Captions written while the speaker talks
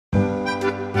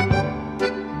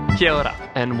Kia ora,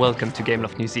 and welcome to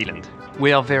Gameloft New Zealand.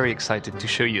 We are very excited to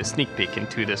show you a sneak peek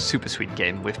into the super sweet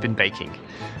game we've been baking.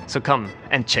 So come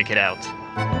and check it out.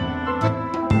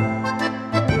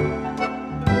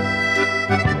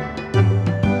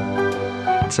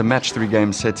 It's a match 3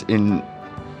 game set in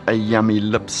a yummy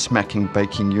lip-smacking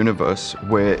baking universe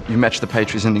where you match the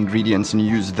pastries and ingredients and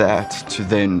you use that to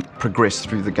then progress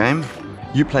through the game.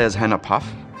 You play as Hannah Puff,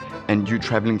 and you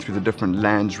traveling through the different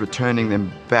lands, returning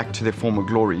them back to their former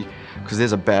glory, because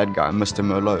there's a bad guy, Mr.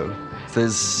 Merlot.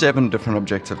 There's 7 different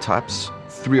objective types.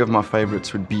 3 of my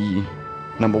favorites would be,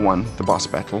 number 1, the boss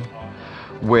battle,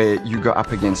 where you go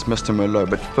up against Mr. Merlot,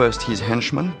 but first he's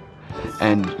henchman,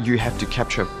 and you have to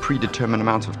capture a predetermined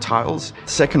amount of tiles.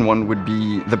 Second one would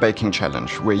be the baking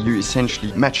challenge, where you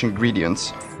essentially match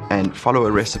ingredients and follow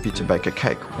a recipe to bake a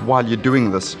cake. While you're doing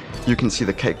this, you can see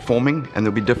the cake forming, and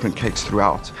there'll be different cakes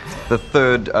throughout. The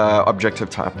third objective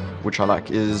type, which I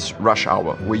like, is rush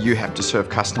hour, where you have to serve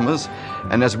customers,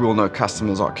 and as we all know,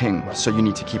 customers are king, so you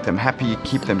need to keep them happy,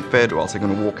 keep them fed, or else they're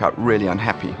going to walk out really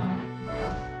unhappy.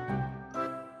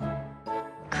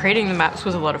 Creating the maps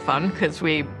was a lot of fun because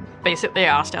we basically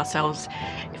asked ourselves,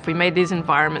 if we made these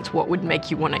environments, what would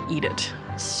make you want to eat it?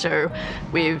 So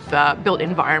we've built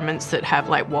environments that have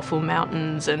like waffle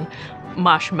mountains and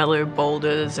marshmallow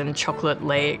boulders and chocolate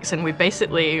lakes, and we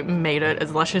basically made it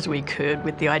as lush as we could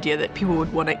with the idea that people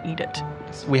would want to eat it.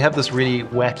 We have this really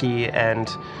wacky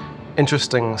and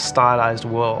interesting stylized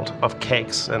world of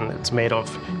cakes, and it's made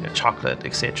of chocolate,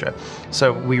 etc.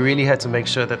 So we really had to make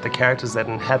sure that the characters that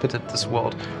inhabited this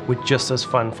world were just as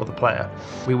fun for the player.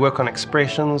 We work on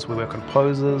expressions, we work on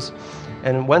poses,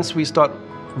 and once we start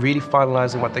really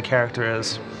finalizing what the character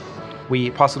is, we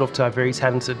pass it off to our very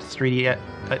talented 3D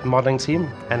modeling team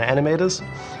and animators,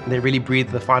 and they really breathe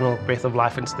the final breath of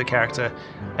life into the character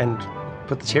and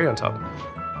put the cherry on top.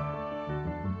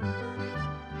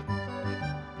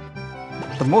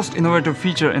 The most innovative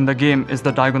feature in the game is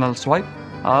the diagonal swipe.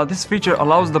 This feature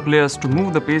allows the players to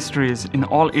move the pastries in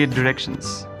all 8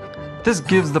 directions. This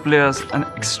gives the players an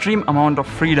extreme amount of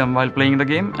freedom while playing the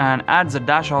game and adds a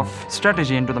dash of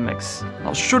strategy into the mix.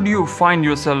 Now, should you find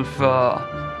yourself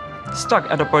stuck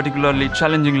at a particularly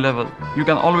challenging level, you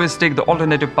can always take the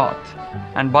alternative path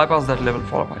and bypass that level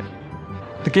for a while.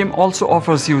 The game also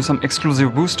offers you some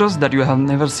exclusive boosters that you have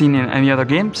never seen in any other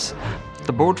games.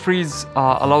 The board freeze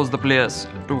allows the players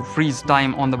to freeze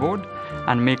time on the board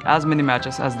and make as many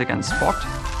matches as they can spot.